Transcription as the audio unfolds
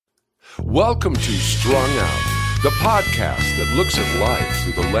Welcome to Strung Out, the podcast that looks at life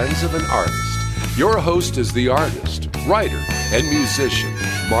through the lens of an artist. Your host is the artist, writer, and musician,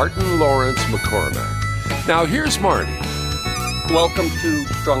 Martin Lawrence McCormack. Now here's Marty. Welcome to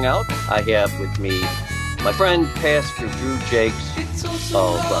Strung Out. I have with me my friend, Pastor Drew Jakes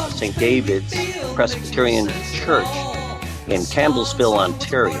of St. David's Presbyterian Church in Campbellsville,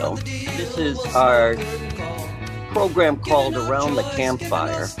 Ontario. This is our program called Around the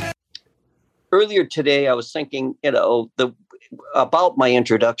Campfire. Earlier today, I was thinking, about my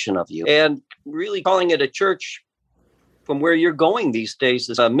introduction of you, and really calling it a church from where you're going these days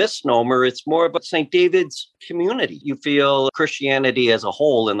is a misnomer. It's more about St. David's community. You feel Christianity as a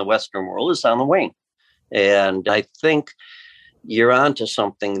whole in the Western world is on the wane. And I think you're onto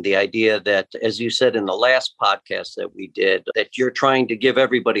something, the idea that, as you said in the last podcast that we did, that you're trying to give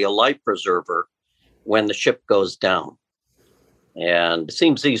everybody a life preserver when the ship goes down. And it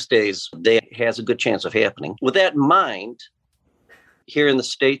seems these days that has a good chance of happening. With that in mind, here in the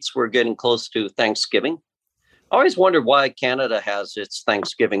States, we're getting close to Thanksgiving. I always wondered why Canada has its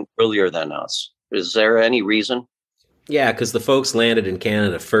Thanksgiving earlier than us. Is there any reason? Yeah, because the folks landed in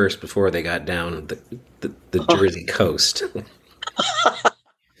Canada first before they got down the Jersey coast.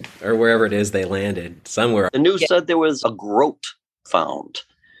 Or wherever it is they landed, somewhere. The news said there was a groat found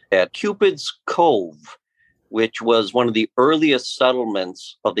at Cupid's Cove, which was one of the earliest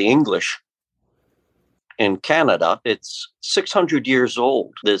settlements of the English in Canada. It's 600 years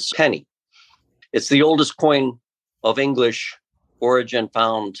old, this penny. It's the oldest coin of English origin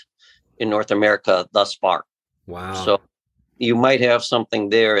found in North America thus far. Wow. So you might have something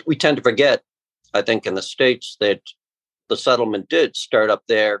there. We tend to forget, I think, in the States that the settlement did start up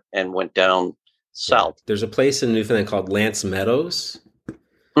there and went down south. Yeah. There's a place in Newfoundland called Lance Meadows.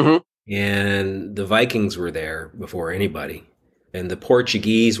 Mm-hmm. And the Vikings were there before anybody. And the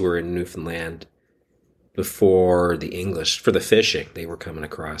Portuguese were in Newfoundland before the English for the fishing. They were coming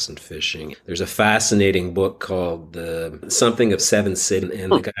across and fishing. There's a fascinating book called Something of Seven Cities.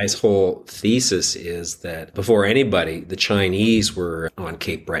 And the guy's whole thesis is that before anybody, the Chinese were on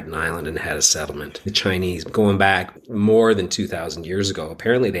Cape Breton Island and had a settlement. The Chinese, going back more than 2,000 years ago,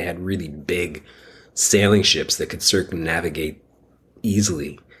 apparently they had really big sailing ships that could circumnavigate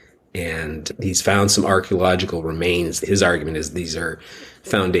easily. And he's found some archaeological remains. His argument is these are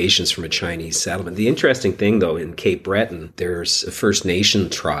foundations from a Chinese settlement. The interesting thing, though, in Cape Breton, there's a First Nation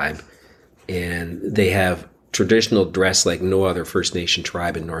tribe, and they have traditional dress like no other First Nation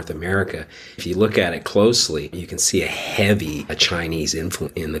tribe in North America. If you look at it closely, you can see a Chinese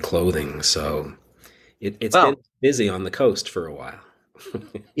influence in the clothing. So it's been busy on the coast for a while.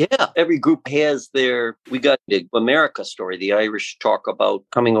 Yeah, every group has we got the America story. The Irish talk about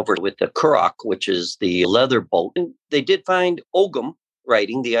coming over with the curragh, which is the leather boat. And they did find Ogham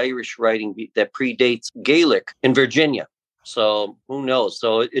writing, the Irish writing that predates Gaelic in Virginia. So who knows?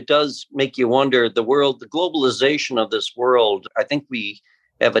 So it does make you wonder, the globalization of this world. I think we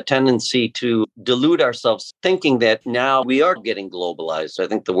have a tendency to delude ourselves thinking that now we are getting globalized. I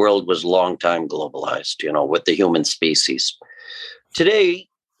think the world was a long time globalized, with the human species. Today,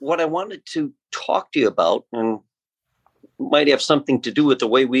 what I wanted to talk to you about, and might have something to do with the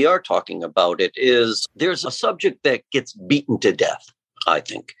way we are talking about it, is there's a subject that gets beaten to death, I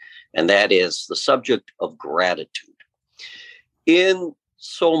think, and that is the subject of gratitude. In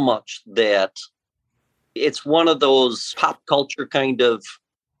so much that it's one of those pop culture kind of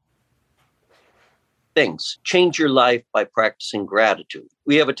things. Change your life by practicing gratitude.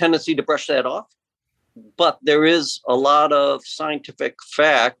 We have a tendency to brush that off. But there is a lot of scientific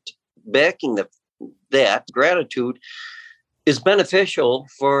fact backing that gratitude is beneficial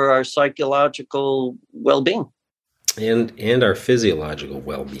for our psychological well-being. And our physiological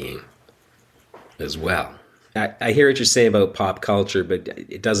well-being as well. I hear what you're saying about pop culture, but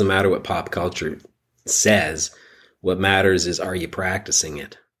it doesn't matter what pop culture says. What matters is, are you practicing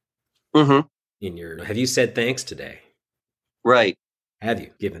it? Mm-hmm. Have you said thanks today? Right. Have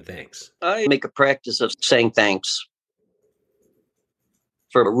you given thanks? I make a practice of saying thanks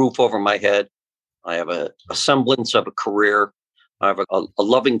for a roof over my head. I have a semblance of a career. I have a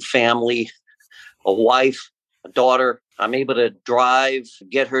loving family, a wife, a daughter. I'm able to drive,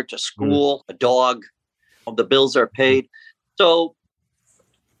 get her to school, a dog. The bills are paid. So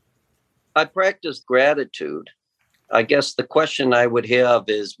I practice gratitude. I guess the question I would have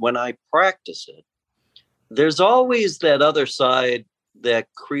is, when I practice it, there's always that other side that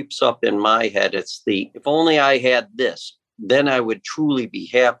creeps up in my head. It's if only I had this, then I would truly be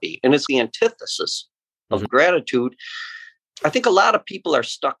happy. And it's the antithesis of gratitude. I think a lot of people are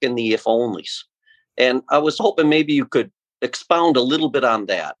stuck in the if onlys. And I was hoping maybe you could expound a little bit on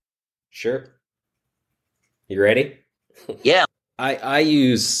that. Sure. You ready? Yeah. I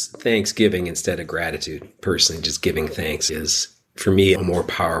use Thanksgiving instead of gratitude. Personally, just giving thanks is, for me, a more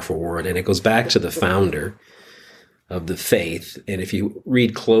powerful word. And it goes back to the founder of the faith. And if you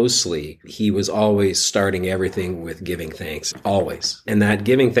read closely, he was always starting everything with giving thanks, always. And that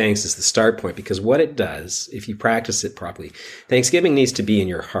giving thanks is the start point, because what it does, if you practice it properly, Thanksgiving needs to be in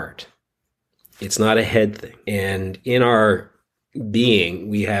your heart. It's not a head thing. And in our being,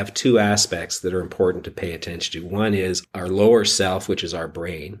 we have two aspects that are important to pay attention to. One is our lower self, which is our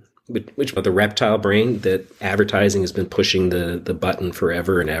brain, which the reptile brain that advertising has been pushing the button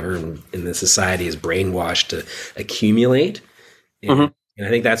forever and ever, and the society is brainwashed to accumulate. And I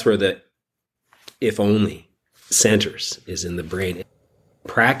think that's where the if only centers is in the brain.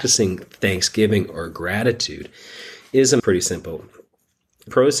 Practicing Thanksgiving or gratitude is a pretty simple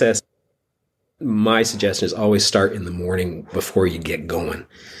process. My suggestion is always start in the morning before you get going,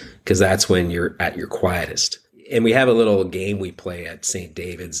 because that's when you're at your quietest. And we have a little game we play at St.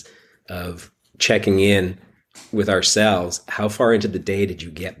 David's of checking in with ourselves. How far into the day did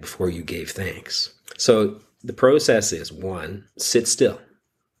you get before you gave thanks? So the process is, one, sit still,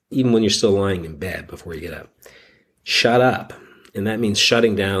 even when you're still lying in bed before you get up. Shut up. And that means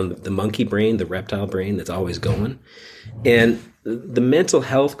shutting down the monkey brain, the reptile brain that's always going. And the mental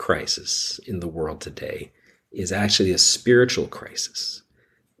health crisis in the world today is actually a spiritual crisis,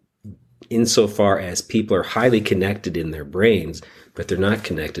 insofar as people are highly connected in their brains, but they're not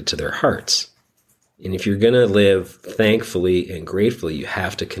connected to their hearts. And if you're going to live thankfully and gratefully, you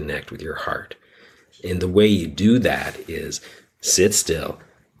have to connect with your heart. And the way you do that is sit still,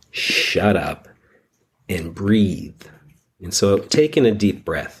 shut up, and breathe. And so take in a deep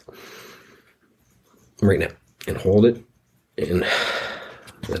breath right now and hold it and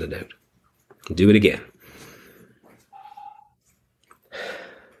let it out. Do it again.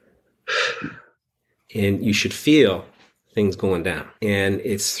 And you should feel things going down. And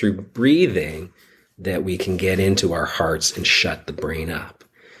it's through breathing that we can get into our hearts and shut the brain up.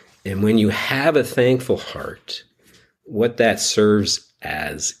 And when you have a thankful heart, what that serves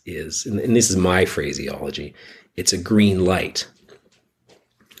as is, and this is my phraseology, it's a green light.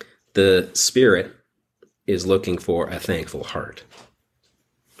 The spirit is looking for a thankful heart.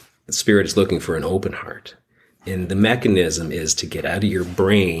 The spirit is looking for an open heart. And the mechanism is to get out of your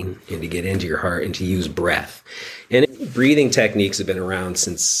brain and to get into your heart and to use breath. And breathing techniques have been around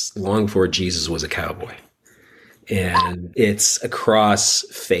since long before Jesus was a cowboy. And it's across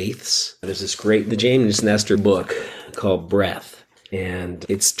faiths. There's the James Nestor book called Breath. And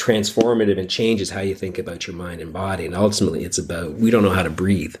it's transformative and changes how you think about your mind and body. And ultimately, it's about, we don't know how to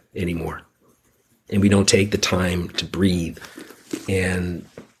breathe anymore. And we don't take the time to breathe. And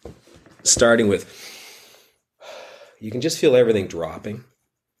starting with, you can just feel everything dropping.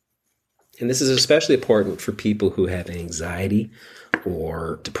 And this is especially important for people who have anxiety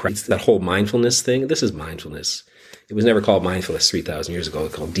or depression. That whole mindfulness thing, this is mindfulness. It was never called mindfulness 3,000 years ago. It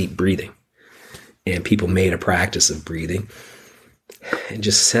was called deep breathing. And people made a practice of breathing and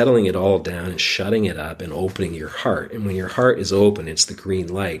just settling it all down and shutting it up and opening your heart. And when your heart is open, it's the green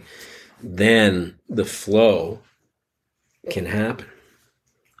light. Then the flow can happen.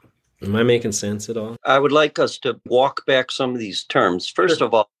 Am I making sense at all? I would like us to walk back some of these terms. First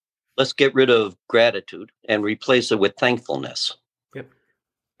of all, let's get rid of gratitude and replace it with thankfulness. Yep.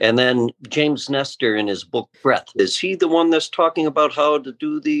 And then James Nestor in his book, Breath, is he the one that's talking about how to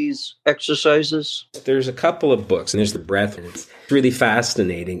do these exercises? There's a couple of books, and there's the Breath, and it's really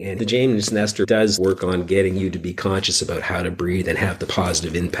fascinating. And the James Nestor does work on getting you to be conscious about how to breathe and have the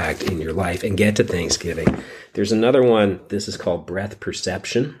positive impact in your life and get to Thanksgiving. There's another one, this is called Breath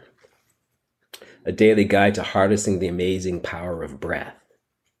Perception, a daily guide to harnessing the amazing power of breath.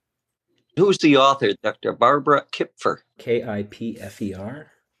 Who's the author? Dr. Barbara Kipfer. Kipfer.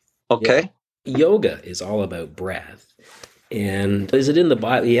 Okay. Yeah. Yoga is all about breath. And is it in the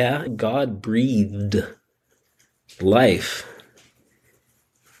Bible? Yeah, God breathed life.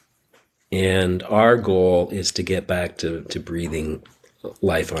 And our goal is to get back to breathing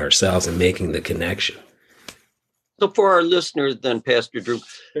life ourselves and making the connection. So for our listeners then, Pastor Drew,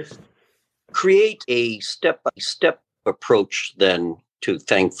 create a step-by-step approach then to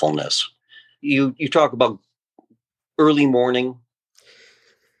thankfulness. You talk about early morning.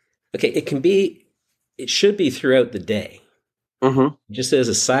 Okay, it should be throughout the day. Mm-hmm. Just as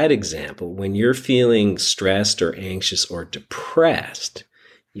a side example, when you're feeling stressed or anxious or depressed,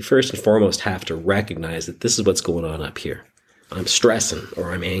 you first and foremost have to recognize that this is what's going on up here. I'm stressing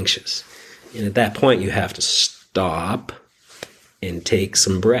or I'm anxious. And at that point, you have to stop and take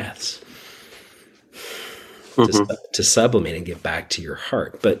some breaths. To sublimate and get back to your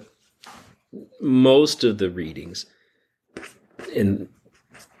heart. But most of the readings and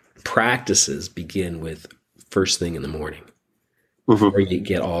practices begin with first thing in the morning. Before you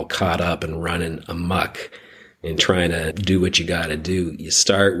get all caught up and running amok and trying to do what you got to do, you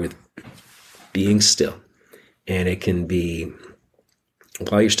start with being still. And it can be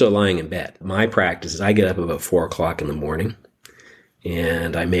while you're still lying in bed. My practice is I get up about 4 o'clock in the morning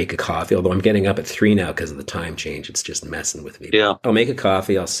and I make a coffee, although I'm getting up at 3 now because of the time change. It's just messing with me. Yeah. I'll make a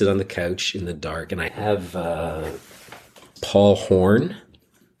coffee. I'll sit on the couch in the dark and I have Paul Horn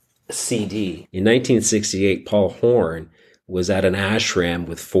CD. In 1968, Paul Horn was at an ashram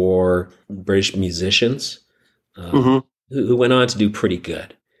with 4 British musicians who went on to do pretty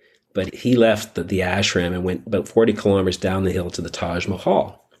good. But he left the ashram and went about 40 kilometers down the hill to the Taj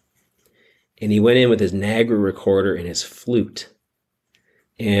Mahal. And he went in with his Nagra recorder and his flute.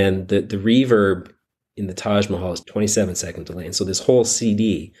 And the reverb in the Taj Mahal is 27 second delay. And so this whole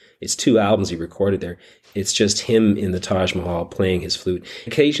CD, it's 2 albums he recorded there. It's just him in the Taj Mahal playing his flute.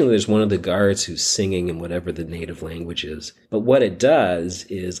 Occasionally there's one of the guards who's singing in whatever the native language is. But what it does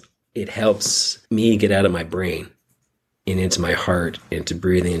is it helps me get out of my brain and into my heart, into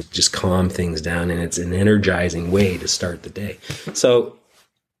breathing, and just calm things down. And it's an energizing way to start the day. So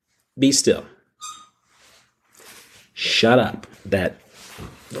be still. Shut up. That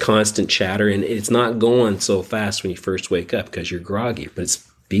constant chatter, and it's not going so fast when you first wake up because you're groggy, but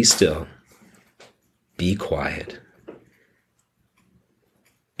it's be still, be quiet,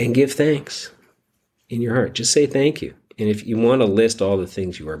 and give thanks in your heart. Just say thank you. And if you want to list all the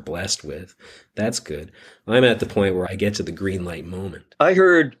things you are blessed with, that's good. I'm at the point where I get to the green light moment. I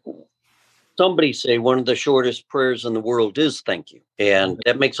heard somebody say one of the shortest prayers in the world is thank you. And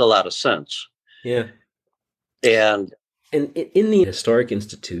that makes a lot of sense. Yeah. And in the historic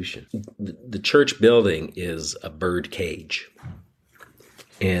institution, the church building is a bird cage.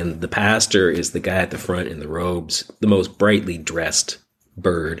 And the pastor is the guy at the front in the robes, the most brightly dressed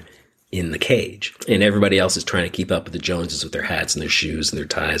bird in the cage. And everybody else is trying to keep up with the Joneses with their hats and their shoes and their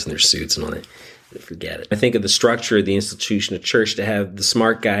ties and their suits and all that. Forget it. I think of the structure of the institution of church to have the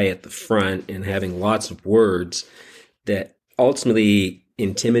smart guy at the front and having lots of words that ultimately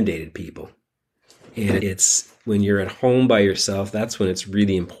intimidated people. And it's when you're at home by yourself, that's when it's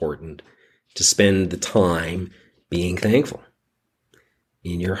really important to spend the time being thankful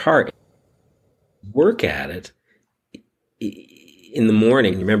in your heart. Work at it in the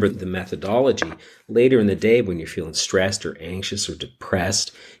morning. Remember the methodology. Later in the day, when you're feeling stressed or anxious or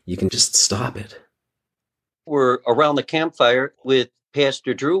depressed, you can just stop it. We're around the campfire with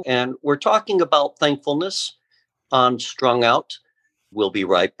Pastor Drew, and we're talking about thankfulness on Strung Out. We'll be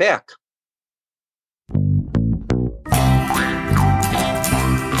right back.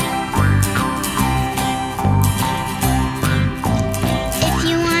 If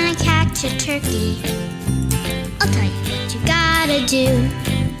you want to catch a turkey, I'll tell you what you gotta do.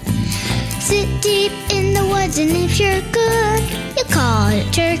 Sit deep in the woods, and if you're good, you call it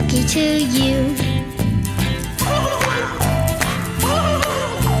a turkey to you.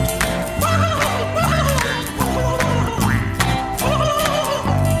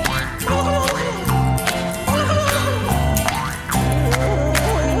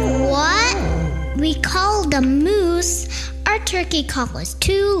 What? We call the moose. Our turkey call is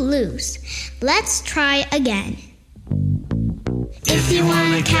too loose. Let's try again. If you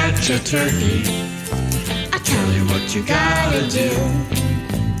wanna catch a turkey, I'll tell you what you gotta do.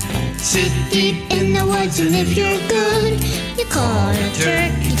 Sit deep in the woods, and if you're good, you call it a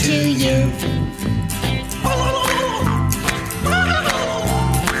turkey to you.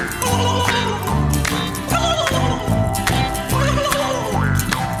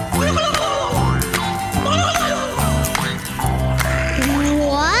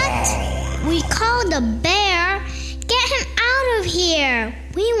 What? We call the bear. Get him out of here.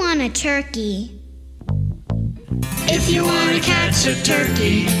 We want a turkey. If you want to catch a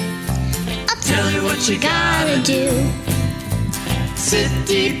turkey, I'll tell you what you gotta do. Sit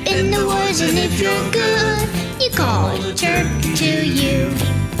deep in the woods, and if you're good, you call it a turkey to you.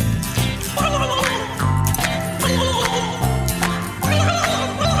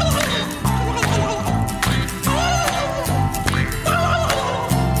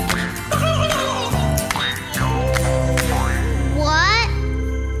 What?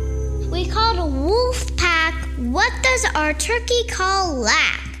 We called a wolf pack. What does our turkey call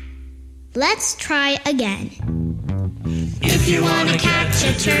lack? Let's try again. If you want to catch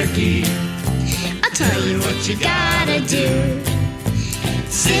a turkey, I'll tell you what you gotta do.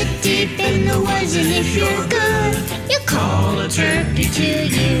 Sit deep in the woods, and if you're good, you call a turkey to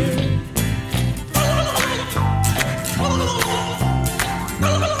you.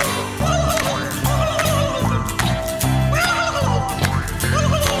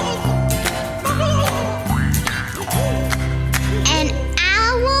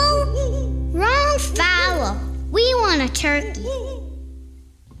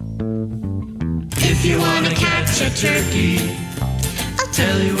 If you want to catch a turkey, I'll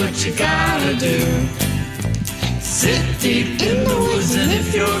tell you what you gotta do. Sit deep in the woods, and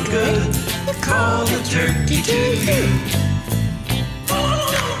if you're good, call the turkey to you.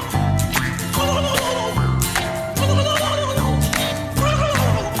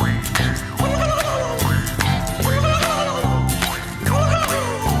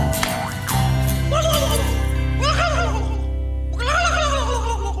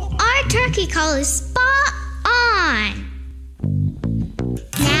 Our turkey call is spot on.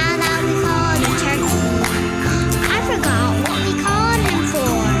 Now that we called a turkey, I forgot what we called him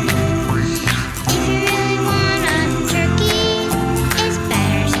for. If you really want a turkey, it's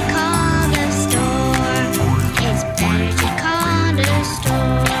better to call the store. It's better to call the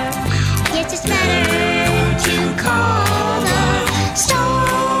store. Yes, it's better to call the store.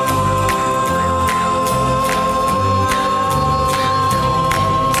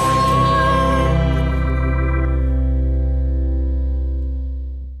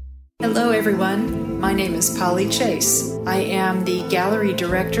 Hello, everyone. My name is Polly Chase. I am the gallery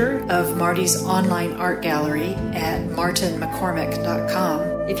director of Marty's online art gallery at martinmccormick.com.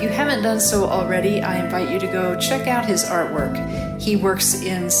 If you haven't done so already, I invite you to go check out his artwork. He works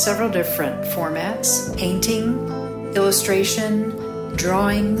in several different formats: painting, illustration,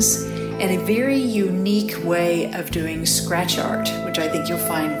 drawings, and a very unique way of doing scratch art, which I think you'll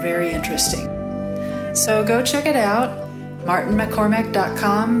find very interesting. So go check it out,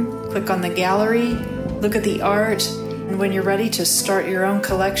 martinmccormick.com. Click on the gallery, look at the art, and when you're ready to start your own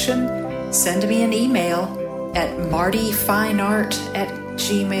collection, send me an email at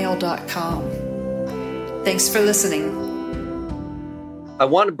martyfineart@gmail.com. Thanks for listening. I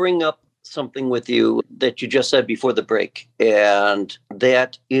want to bring up something with you that you just said before the break, and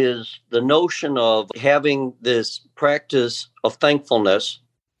that is the notion of having this practice of thankfulness.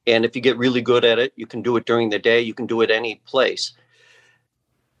 And if you get really good at it, you can do it during the day, you can do it any place.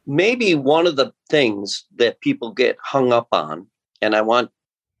 Maybe one of the things that people get hung up on, and I want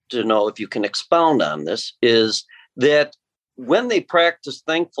to know if you can expound on this, is that when they practice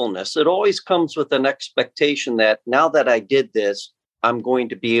thankfulness, it always comes with an expectation that now that I did this, I'm going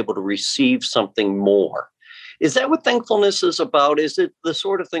to be able to receive something more. Is that what thankfulness is about? Is it the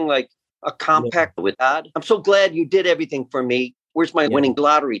sort of thing like a compact with God? I'm so glad you did everything for me. Where's my winning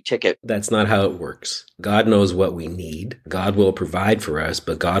lottery ticket? That's not how it works. God knows what we need. God will provide for us,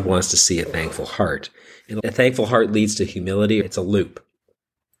 but God wants to see a thankful heart. And a thankful heart leads to humility. It's a loop.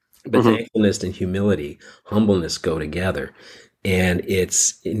 But thankfulness and humility, humbleness go together. And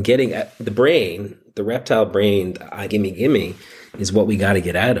it's in getting the brain, the reptile brain, gimme, is what we got to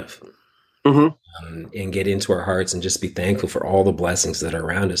get out of. And get into our hearts and just be thankful for all the blessings that are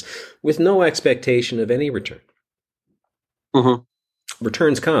around us with no expectation of any return.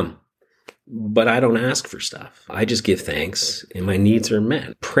 Returns come, but I don't ask for stuff. I just give thanks and my needs are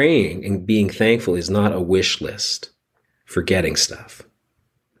met. Praying and being thankful is not a wish list for getting stuff.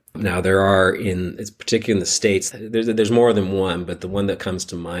 Now there are particularly in the States, there's more than one, but the one that comes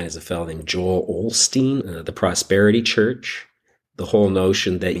to mind is a fellow named Joel Osteen, the Prosperity Church. The whole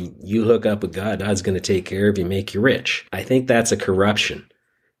notion that you hook up with God, God's going to take care of you, make you rich. I think that's a corruption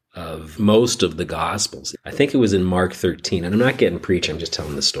of most of the Gospels. I think it was in Mark 13, and I'm not getting preachy, I'm just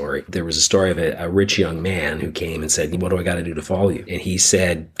telling the story. There was a story of a rich young man who came and said, what do I got to do to follow you? And he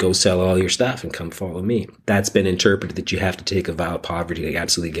said, go sell all your stuff and come follow me. That's been interpreted that you have to take a vow of poverty to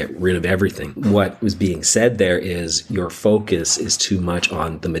absolutely get rid of everything. What was being said there is your focus is too much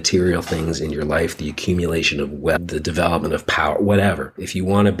on the material things in your life, the accumulation of wealth, the development of power, whatever. If you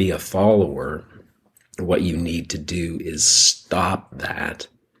want to be a follower, what you need to do is stop that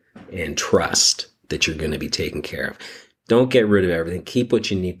and trust that you're going to be taken care of. Don't get rid of everything. Keep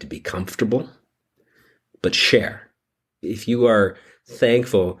what you need to be comfortable, but share. If you are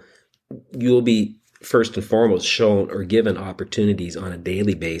thankful, you will be first and foremost shown or given opportunities on a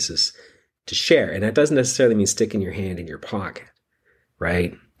daily basis to share. And that doesn't necessarily mean sticking your hand in your pocket,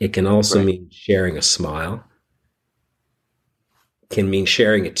 right? It can also mean sharing a smile. Can mean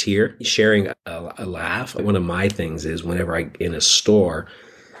sharing a tear, sharing a laugh. One of my things is whenever I'm in a store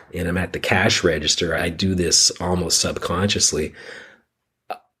and I'm at the cash register, I do this almost subconsciously.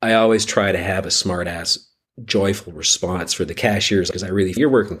 I always try to have a smart-ass, joyful response for the cashiers because if you're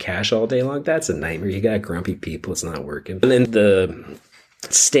working cash all day long, that's a nightmare. You got grumpy people, it's not working. And then the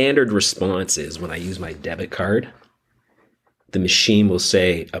standard response is when I use my debit card, the machine will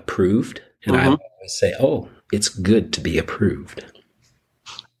say approved, and I always say, oh, it's good to be approved.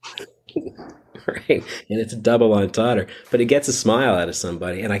 Right? And it's a double entendre, but it gets a smile out of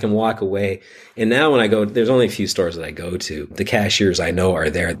somebody and I can walk away. And now when I go, there's only a few stores that I go to. The cashiers I know are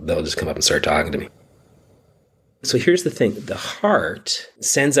there. They'll just come up and start talking to me. So here's the thing. The heart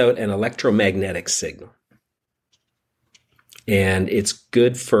sends out an electromagnetic signal. And it's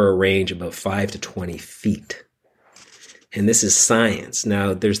good for a range of about 5 to 20 feet. And this is science.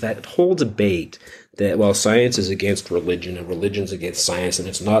 Now, there's that whole debate that, well, science is against religion and religion's against science and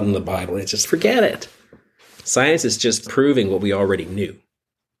it's not in the Bible. It's just, forget it. Science is just proving what we already knew,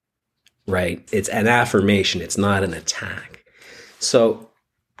 right? It's an affirmation. It's not an attack. So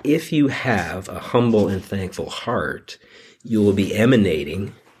if you have a humble and thankful heart, you will be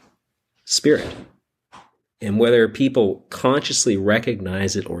emanating spirit. And whether people consciously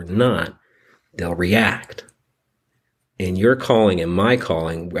recognize it or not, they'll react. And your calling and my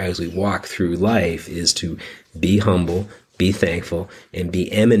calling as we walk through life is to be humble, be thankful, and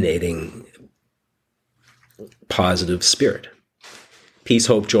be emanating positive spirit. Peace,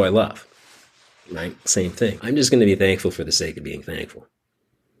 hope, joy, love. Right? Same thing. I'm just going to be thankful for the sake of being thankful.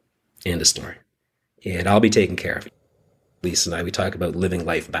 End of story. And I'll be taken care of. Lisa and I, we talk about living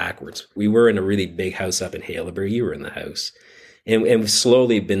life backwards. We were in a really big house up in Halebury. You were in the house. And we've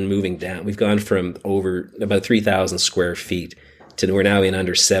slowly been moving down. We've gone from over about 3,000 square feet to we're now in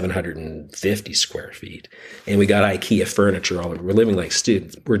under 750 square feet. And we got IKEA furniture all over. We're living like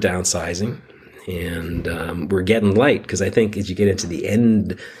students. We're downsizing. And we're getting light because I think as you get into the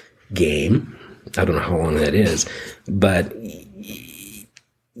end game, I don't know how long that is, but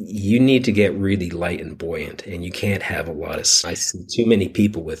you need to get really light and buoyant, and you can't have a lot of, I see too many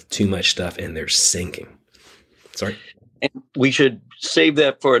people with too much stuff and they're sinking. Sorry. And we should save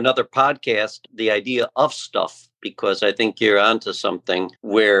that for another podcast, the idea of stuff, because I think you're onto something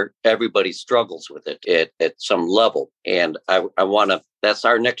where everybody struggles with it at some level. And I want to, that's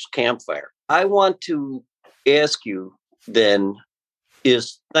our next campfire. I want to ask you then,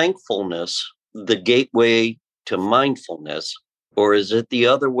 is thankfulness the gateway to mindfulness, or is it the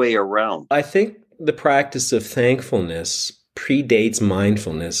other way around? I think the practice of thankfulness predates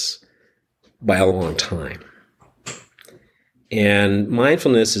mindfulness by a long time. And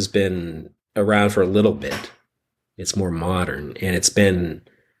mindfulness has been around for a little bit. It's more modern, and it's been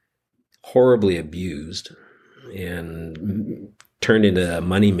horribly abused and turned into a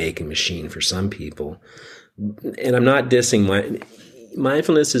money-making machine for some people. And I'm not dissing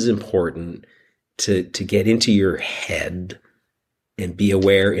mindfulness is important to get into your head and be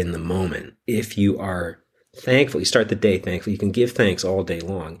aware in the moment. If you are thankful, you start the day thankful, you can give thanks all day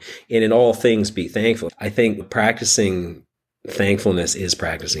long. And in all things, be thankful. I think practicing thankfulness is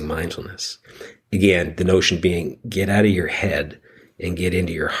practicing mindfulness. Again, the notion being get out of your head and get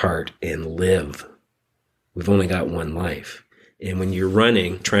into your heart and live. We've only got one life. And when you're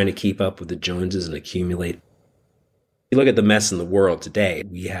running, trying to keep up with the Joneses and accumulate, you look at the mess in the world today,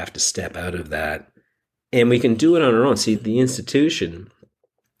 we have to step out of that. And we can do it on our own. See, the institution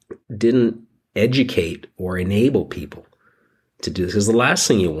didn't educate or enable people to do this. Because the last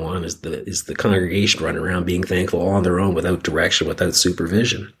thing you want is the congregation running around being thankful all on their own without direction, without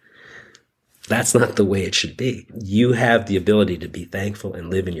supervision. That's not the way it should be. You have the ability to be thankful and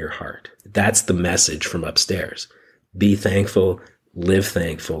live in your heart. That's the message from upstairs. Be thankful, live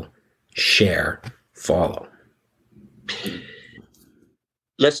thankful, share, follow.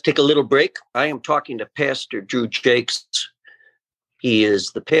 Let's take a little break. I am talking to Pastor Drew Jakes. He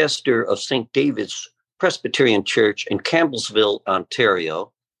is the pastor of St. David's Presbyterian Church in Campbellsville,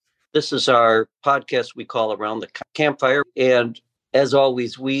 Ontario. This is our podcast we call Around the Campfire. And as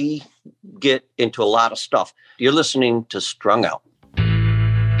always, we get into a lot of stuff. You're listening to Strung Out.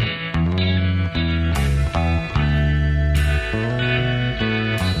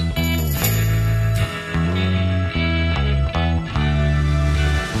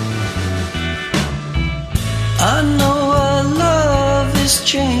 I know our love is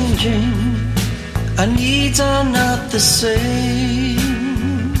changing. Our needs are not the same.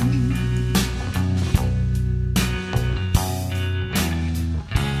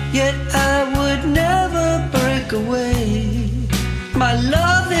 Yet I would never break away. My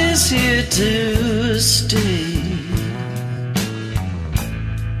love is here to stay.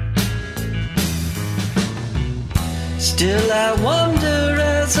 Still I wonder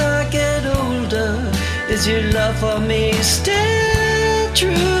as I get older, is your love for me still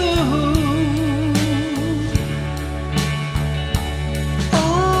true?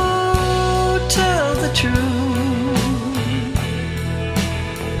 Oh, tell the truth.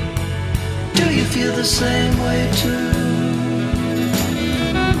 Do you feel the same way too?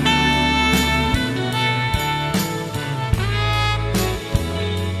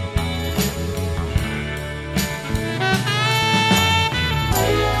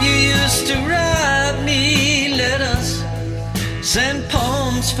 You used to write me letters, send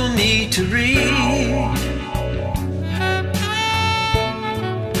poems for me to read.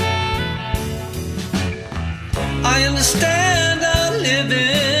 understand how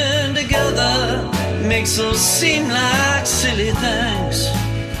living together makes us seem like silly things.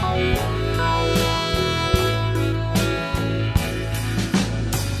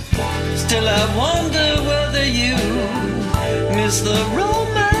 Still I wonder whether you miss the romance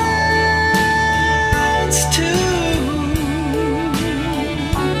too.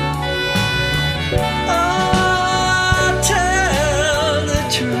 Oh, tell the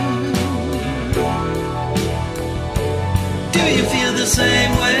truth. Do you feel the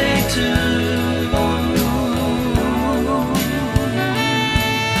same way too?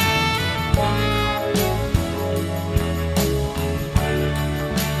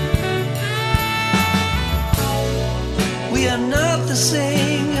 We are not the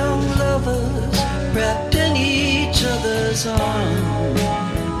same young lovers wrapped in each other's arms.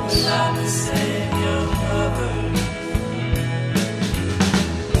 We're not the same young lovers.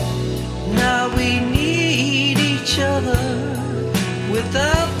 Now we need each other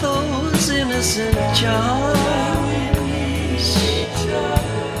without those innocent charms.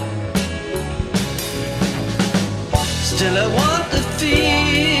 Still I want to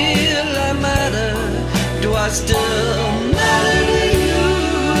feel I matter. Do I still matter to you?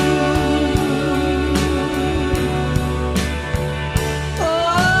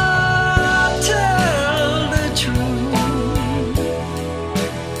 Oh, tell the truth.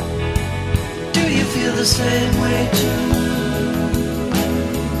 Do you feel the same way too?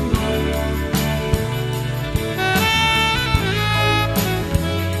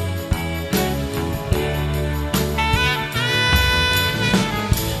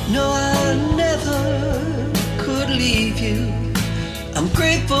 No, I never could leave you. I'm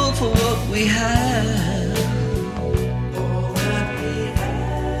grateful for what we have.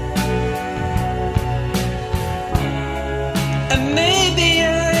 And maybe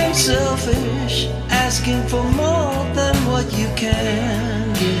I'm selfish, asking for more than what you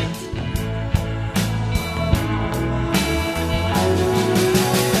can give.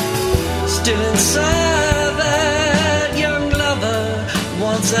 Still inside that young lover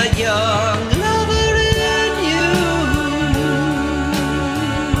wants that young lover in you.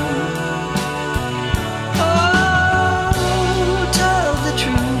 Oh, tell the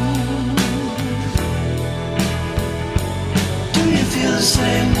truth. Do you feel the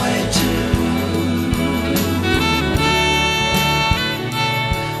same way too?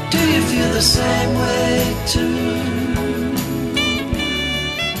 Do you feel the same way too?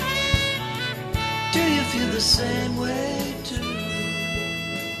 Do you feel the same way too?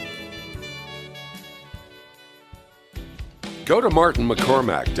 Go to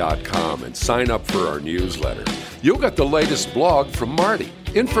martinmccormack.com and sign up for our newsletter. You'll get the latest blog from Marty,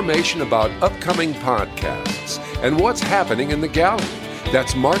 information about upcoming podcasts, and what's happening in the gallery.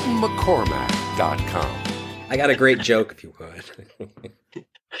 That's martinmccormack.com. I got a great joke if you would.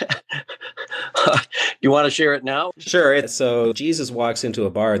 You want to share it now? Sure. So Jesus walks into a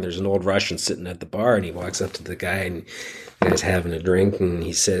bar and there's an old Russian sitting at the bar, and he walks up to the guy and the guy's having a drink and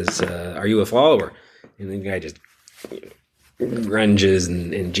he says, are you a follower? And the guy just grunges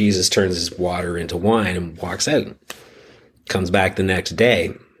and Jesus turns his water into wine and walks out. Comes back the next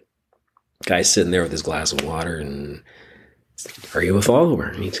day. Guy's sitting there with his glass of water and, are you a follower?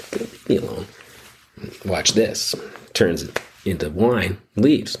 And he's, leave me alone. Watch this. Turns it into wine,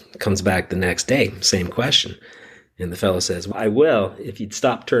 leaves. Comes back the next day, same question. And the fellow says, well, I will if you'd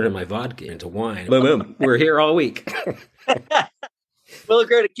stop turning my vodka into wine. Boom, boom. We're here all week. Well,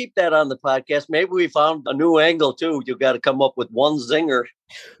 great to keep that on the podcast. Maybe we found a new angle too. You got to come up with one zinger.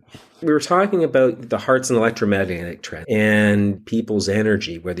 We were talking about the heart's an electromagnetic trend and people's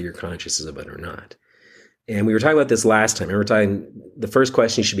energy, whether you're conscious of it or not. And we were talking about this last time. We were talking, the first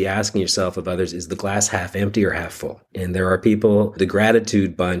question you should be asking yourself of others is the glass half empty or half full? And there are people, the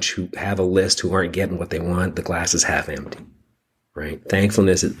gratitude bunch, who have a list who aren't getting what they want. The glass is half empty, right?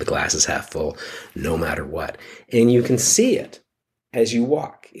 Thankfulness is the glass is half full, no matter what. And you can see it as you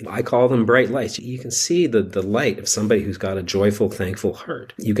walk. I call them bright lights. You can see the light of somebody who's got a joyful, thankful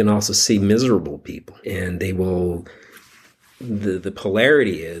heart. You can also see miserable people, and they will, the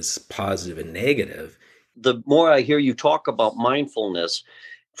polarity is positive and negative. The more I hear you talk about mindfulness,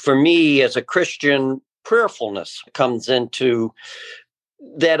 for me as a Christian, prayerfulness comes into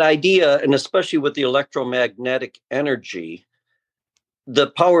that idea, and especially with the electromagnetic energy, the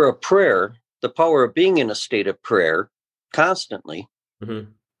power of prayer, the power of being in a state of prayer constantly.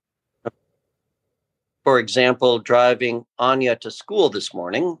 Mm-hmm. For example, driving Anya to school this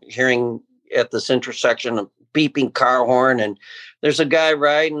morning, hearing at this intersection a beeping car horn, and there's a guy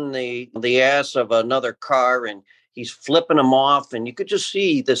riding the ass of another car, and he's flipping him off, and you could just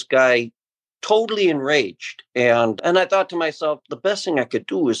see this guy totally enraged. And I thought to myself, the best thing I could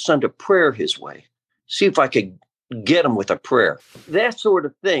do is send a prayer his way. See if I could get him with a prayer. That sort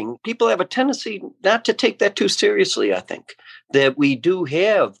of thing. People have a tendency not to take that too seriously, I think, that we do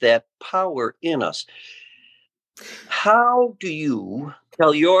have that power in us. How do you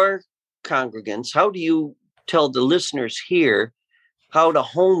tell your congregants, how do you tell the listeners here how to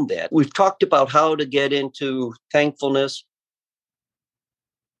hone that? We've talked about how to get into thankfulness.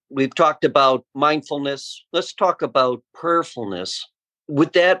 We've talked about mindfulness. Let's talk about prayerfulness.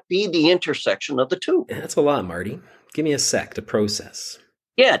 Would that be the intersection of the two? That's a lot, Marty. Give me a sec to process.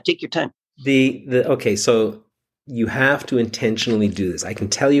 Yeah, take your time. Okay, so you have to intentionally do this. I can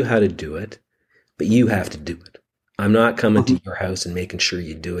tell you how to do it, but you have to do it. I'm not coming to your house and making sure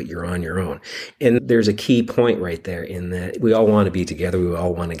you do it. You're on your own. And there's a key point right there in that we all want to be together. We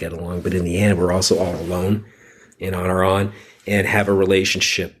all want to get along. But in the end, we're also all alone and on our own and have a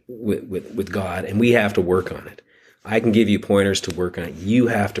relationship with God. And we have to work on it. I can give you pointers to work on it. You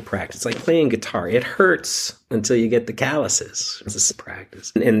have to practice. It's like playing guitar. It hurts until you get the calluses. This is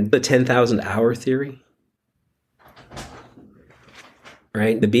practice. And the 10,000 hour theory,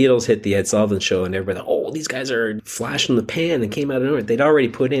 right? The Beatles hit the Ed Sullivan Show and everybody thought, these guys are flash in the pan and came out of nowhere. They'd already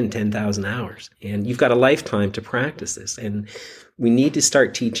put in 10,000 hours. And you've got a lifetime to practice this. And we need to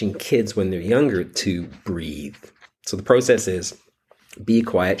start teaching kids when they're younger to breathe. So the process is be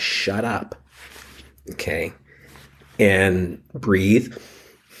quiet, shut up, okay? And breathe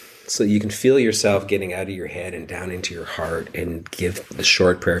so you can feel yourself getting out of your head and down into your heart and give the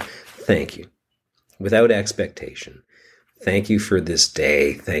short prayer. Thank you. Without expectation. Thank you for this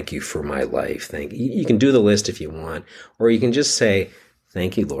day. Thank you for my life. Thank you. You can do the list if you want, or you can just say,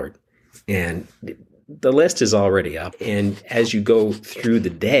 thank you, Lord. And the list is already up. And as you go through the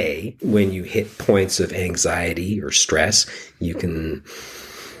day, when you hit points of anxiety or stress, you can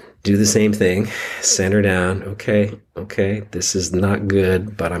do the same thing. Center down. Okay, this is not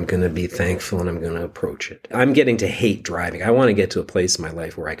good, but I'm going to be thankful and I'm going to approach it. I'm getting to hate driving. I want to get to a place in my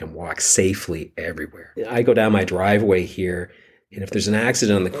life where I can walk safely everywhere. I go down my driveway here, and if there's an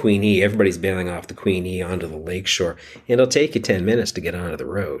accident on the Queen E, everybody's bailing off the Queen E onto the lakeshore, and it'll take you 10 minutes to get onto the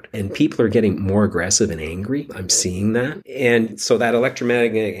road. And people are getting more aggressive and angry. I'm seeing that. And so that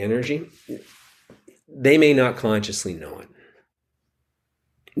electromagnetic energy, they may not consciously know it.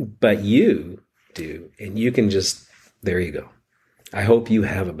 But you do, and you can just, there you go. I hope you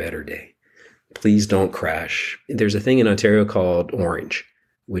have a better day. Please don't crash. There's a thing in Ontario called Orange,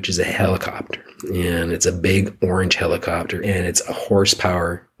 which is a helicopter, and it's a big orange helicopter, and it's a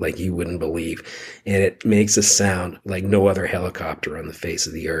horsepower like you wouldn't believe, and it makes a sound like no other helicopter on the face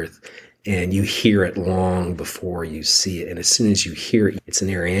of the earth, and you hear it long before you see it, and as soon as you hear it, it's an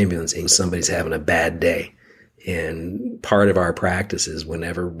air ambulance, and somebody's having a bad day. And part of our practice is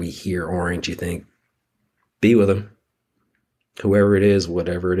whenever we hear orange, you think, be with them. Whoever it is,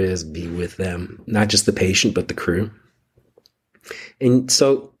 whatever it is, be with them. Not just the patient, but the crew. And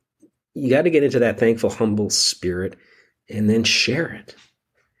so you got to get into that thankful, humble spirit and then share it.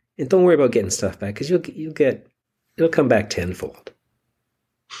 And don't worry about getting stuff back because it'll come back tenfold.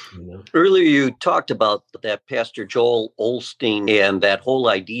 You know? Earlier, you talked about that Pastor Joel Osteen and that whole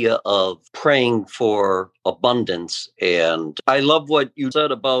idea of praying for abundance. And I love what you said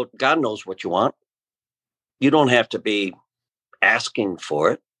about God knows what you want. You don't have to be asking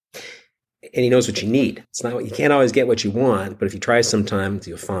for it. And he knows what you need. It's not, you can't always get what you want, but if you try sometimes,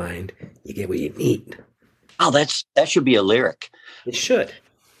 you'll find you get what you need. Oh, that should be a lyric. It should.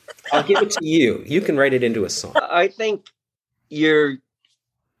 I'll give it to you. You can write it into a song. I think you're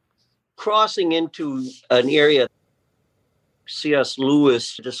crossing into an area. C.S.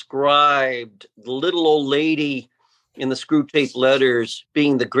 Lewis described the little old lady in the Screwtape Letters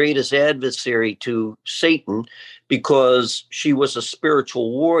being the greatest adversary to Satan because she was a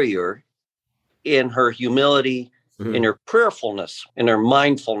spiritual warrior in her humility, in her prayerfulness, in her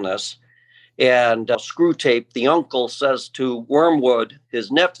mindfulness. And Screwtape, the uncle, says to Wormwood,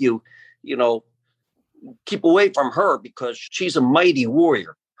 his nephew, keep away from her because she's a mighty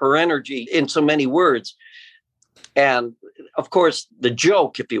warrior. Her energy, in so many words. And of course, the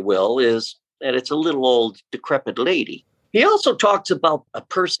joke, if you will, is that it's a little old decrepit lady. He also talks about a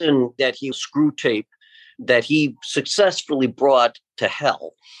person that he Screwtape that he successfully brought to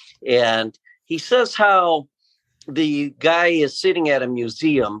hell. And he says how the guy is sitting at a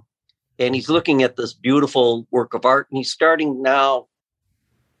museum and he's looking at this beautiful work of art, and he's starting now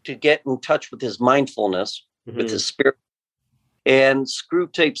to get in touch with his mindfulness, with his spirit. And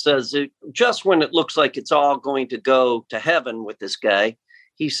Screwtape says, just when it looks like it's all going to go to heaven with this guy,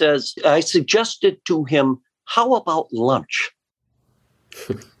 he says, I suggested to him, how about lunch?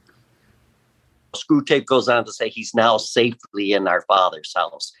 Screwtape goes on to say he's now safely in our Father's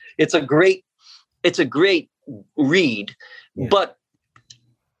house. It's a great read. Yeah. But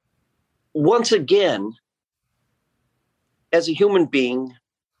once again, as a human being,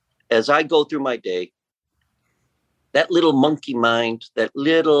 as I go through my day, that little monkey mind, the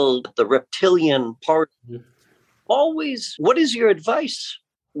reptilian part, always, what is your advice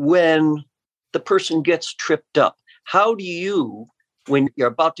when the person gets tripped up? How do you, when you're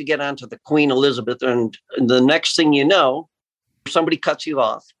about to get onto the Queen Elizabeth and the next thing you know, somebody cuts you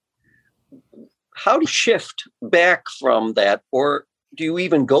off, how do you shift back from that? Or do you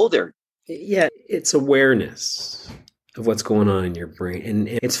even go there? Yeah, it's awareness of what's going on in your brain. And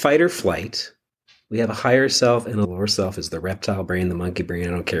it's fight or flight. We have a higher self and a lower self is the reptile brain, the monkey brain.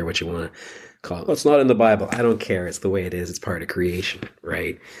 I don't care what you want to call it. Well, it's not in the Bible. I don't care. It's the way it is. It's part of creation,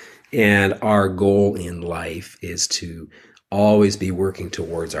 right? And our goal in life is to always be working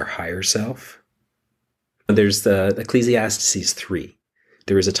towards our higher self. There's the Ecclesiastes 3.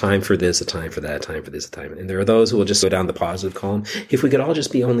 There is a time for this, a time for that, a time for this, a time. And there are those who will just go down the positive column. If we could all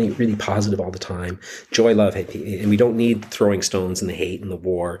just be only really positive all the time, joy, love, hate, and we don't need throwing stones and the hate and the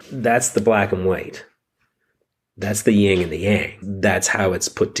war. That's the black and white. That's the yin and the yang. That's how it's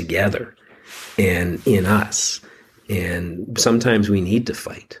put together and in us. And sometimes we need to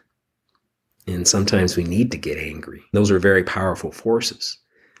fight. And sometimes we need to get angry. Those are very powerful forces.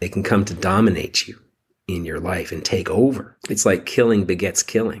 They can come to dominate you in your life and take over. It's like killing begets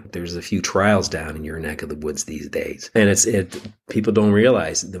killing. There's a few trials down in your neck of the woods these days. And people don't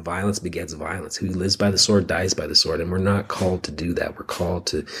realize the violence begets violence. Who lives by the sword dies by the sword. And we're not called to do that. We're called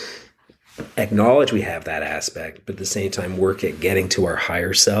to acknowledge we have that aspect, but at the same time work at getting to our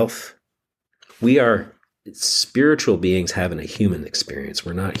higher self. We are spiritual beings having a human experience.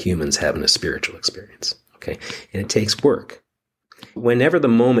 We're not humans having a spiritual experience. Okay. And it takes work. Whenever the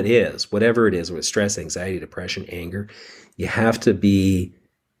moment is, whatever it is, with stress, anxiety, depression, anger, you have to be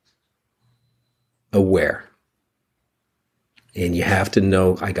aware. And you have to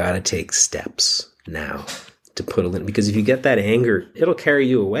know, I got to take steps now to put a limit. Because if you get that anger, it'll carry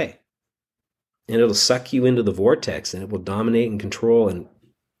you away. And it'll suck you into the vortex and it will dominate and control and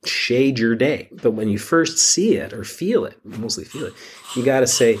shade your day. But when you first see it or feel it, mostly feel it, you got to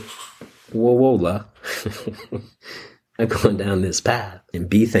say, whoa, la. I'm going down this path, and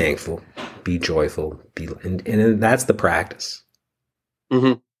be thankful, be joyful, and that's the practice.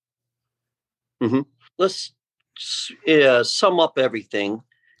 Mm-hmm. Mm-hmm. Let's sum up everything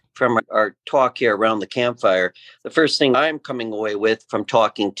from our talk here around the campfire. The first thing I'm coming away with from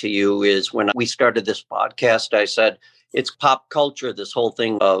talking to you is when we started this podcast, I said, it's pop culture, this whole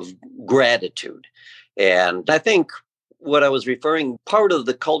thing of gratitude. And I think what I was referring, part of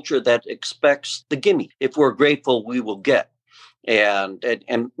the culture that expects the gimme. If we're grateful, we will get, and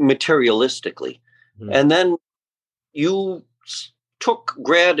materialistically. Mm-hmm. And then you took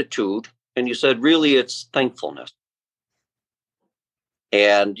gratitude and you said, really, it's thankfulness.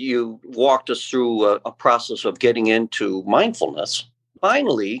 And you walked us through a process of getting into mindfulness.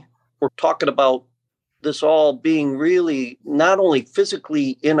 Finally, we're talking about this all being really not only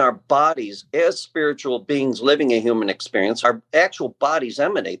physically in our bodies as spiritual beings living a human experience, our actual bodies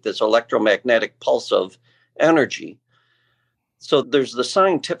emanate this electromagnetic pulse of energy. So there's the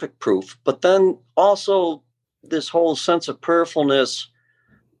scientific proof, but then also this whole sense of prayerfulness,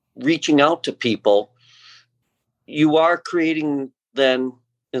 reaching out to people. You are creating then,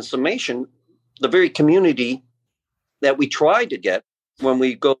 in summation, the very community that we try to get when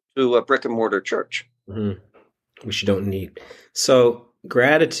we go to a brick and mortar church. Mm-hmm. Which you don't need. So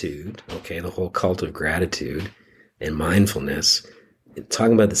gratitude, okay, the whole cult of gratitude and mindfulness,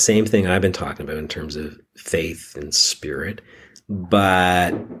 talking about the same thing I've been talking about in terms of faith and spirit,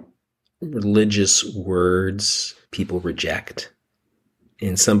 but religious words people reject.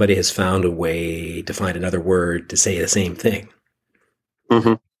 And somebody has found a way to find another word to say the same thing.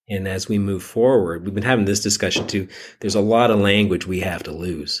 Mm-hmm. And as we move forward, we've been having this discussion too. There's a lot of language we have to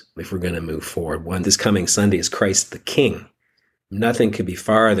lose if we're going to move forward. One, this coming Sunday is Christ the King. Nothing could be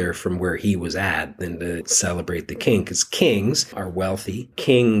farther from where he was at than to celebrate the King, because kings are wealthy.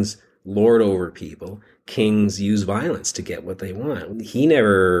 Kings lord over people. Kings use violence to get what they want. He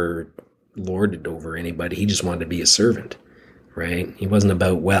never lorded over anybody. He just wanted to be a servant, right? He wasn't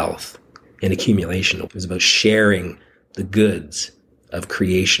about wealth and accumulation. It was about sharing the goods of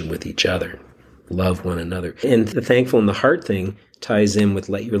creation with each other. Love one another. And the thankful in the heart thing ties in with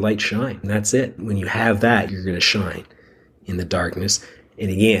let your light shine. And that's it. When you have that, you're going to shine in the darkness.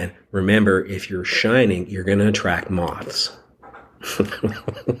 And again, remember, if you're shining, you're going to attract moths.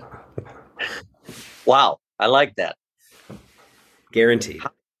 Wow. I like that. Guaranteed.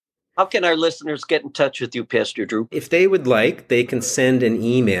 How can our listeners get in touch with you, Pastor Drew? If they would like, they can send an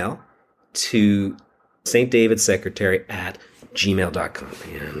email to St. David's Secretary at gmail.com.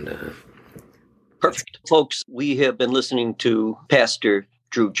 And perfect. Folks, we have been listening to Pastor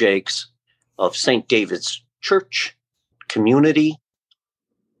Drew Jakes of St. David's Church Community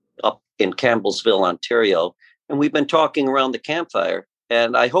up in Campbellsville, Ontario. And we've been talking around the campfire.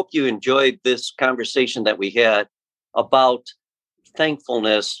 And I hope you enjoyed this conversation that we had about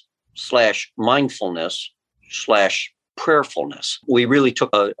thankfulness / mindfulness / prayerfulness. We really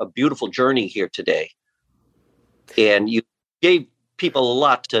took a beautiful journey here today. And you gave people a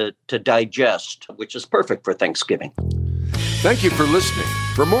lot to digest, which is perfect for Thanksgiving. Thank you for listening.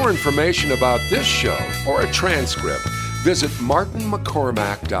 For more information about this show or a transcript, visit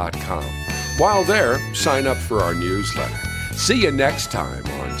martinmccormack.com. While there, sign up for our newsletter. See you next time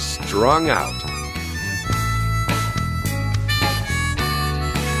on Strung Out.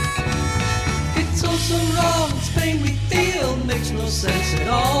 It's all so wrong, this pain we feel makes no sense at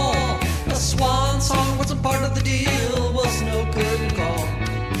all. A swan song was a part of the deal, was no good call.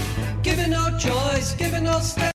 Given no choice, given no step.